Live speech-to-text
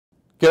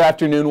Good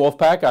afternoon,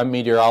 Wolfpack. I'm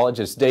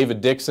meteorologist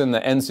David Dickson, the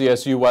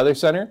NCSU Weather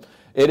Center.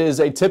 It is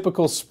a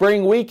typical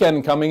spring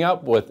weekend coming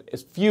up with a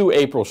few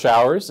April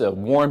showers,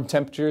 warm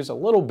temperatures, a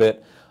little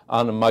bit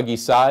on the muggy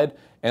side.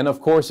 And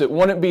of course, it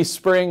wouldn't be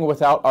spring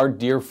without our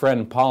dear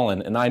friend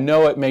pollen. And I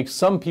know it makes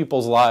some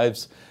people's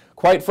lives,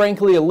 quite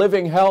frankly, a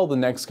living hell the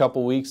next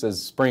couple weeks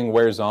as spring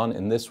wears on.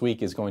 And this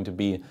week is going to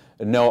be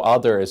no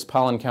other, as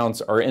pollen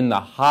counts are in the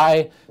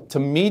high to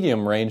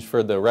medium range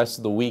for the rest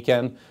of the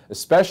weekend,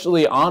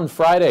 especially on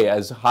Friday,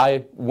 as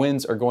high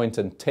winds are going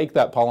to take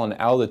that pollen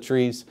out of the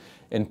trees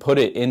and put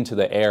it into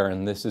the air.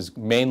 And this is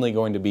mainly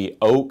going to be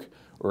oak,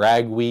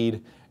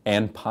 ragweed,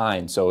 and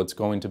pine. So it's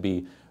going to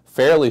be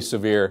fairly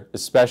severe,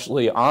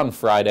 especially on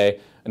Friday,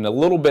 and a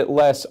little bit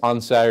less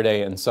on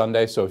Saturday and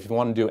Sunday. So if you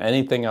want to do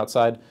anything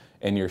outside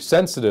and you're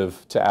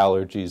sensitive to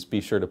allergies, be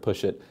sure to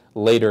push it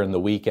later in the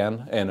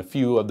weekend. And a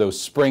few of those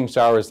spring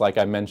showers, like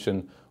I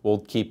mentioned, will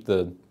keep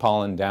the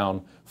pollen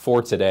down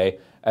for today,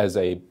 as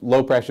a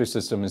low pressure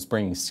system is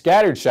bringing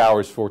scattered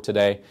showers for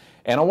today.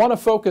 And I want to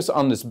focus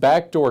on this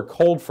backdoor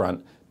cold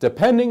front.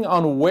 Depending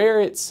on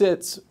where it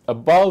sits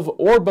above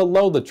or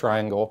below the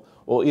triangle,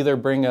 will either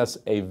bring us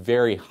a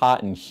very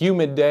hot and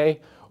humid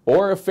day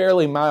or a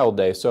fairly mild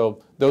day.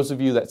 So those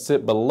of you that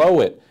sit below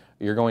it,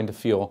 you're going to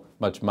feel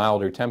much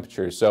milder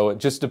temperatures. So it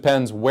just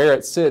depends where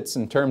it sits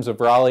in terms of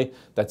Raleigh.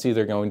 That's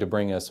either going to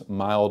bring us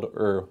mild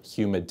or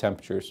humid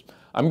temperatures.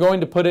 I'm going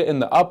to put it in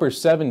the upper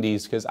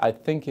 70s because I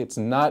think it's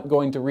not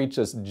going to reach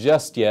us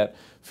just yet.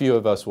 Few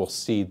of us will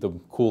see the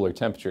cooler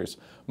temperatures.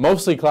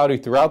 Mostly cloudy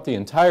throughout the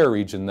entire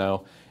region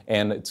though,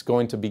 and it's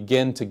going to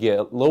begin to get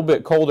a little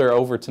bit colder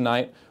over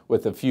tonight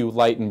with a few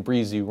light and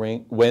breezy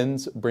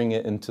winds, bring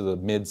it into the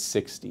mid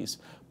 60s.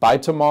 By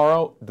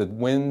tomorrow, the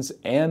winds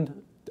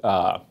and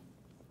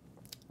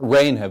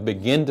rain have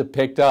begun to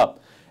pick up,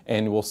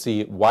 and we'll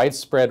see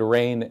widespread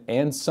rain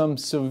and some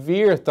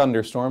severe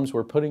thunderstorms.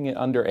 We're putting it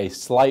under a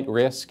slight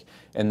risk,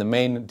 and the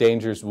main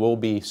dangers will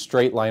be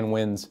straight line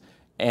winds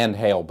and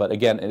hail. But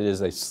again, it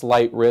is a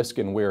slight risk,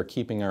 and we're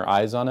keeping our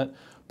eyes on it.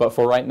 But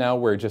for right now,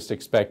 we're just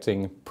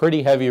expecting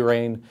pretty heavy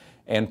rain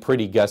and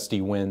pretty gusty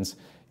winds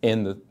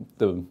in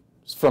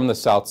from the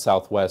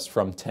south-southwest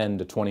from 10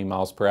 to 20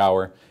 miles per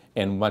hour,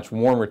 and much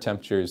warmer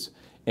temperatures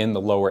in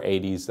the lower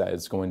 80s. That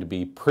is going to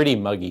be pretty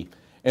muggy.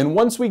 And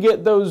once we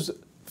get those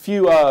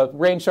few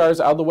rain showers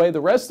out of the way, the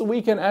rest of the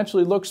weekend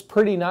actually looks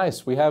pretty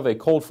nice. We have a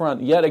cold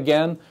front yet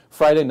again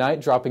Friday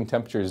night, dropping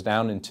temperatures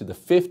down into the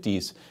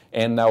 50s,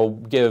 and that will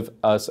give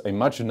us a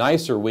much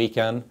nicer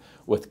weekend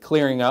with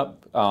clearing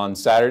up on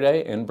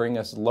Saturday and bring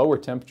us lower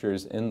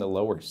temperatures in the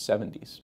lower 70s.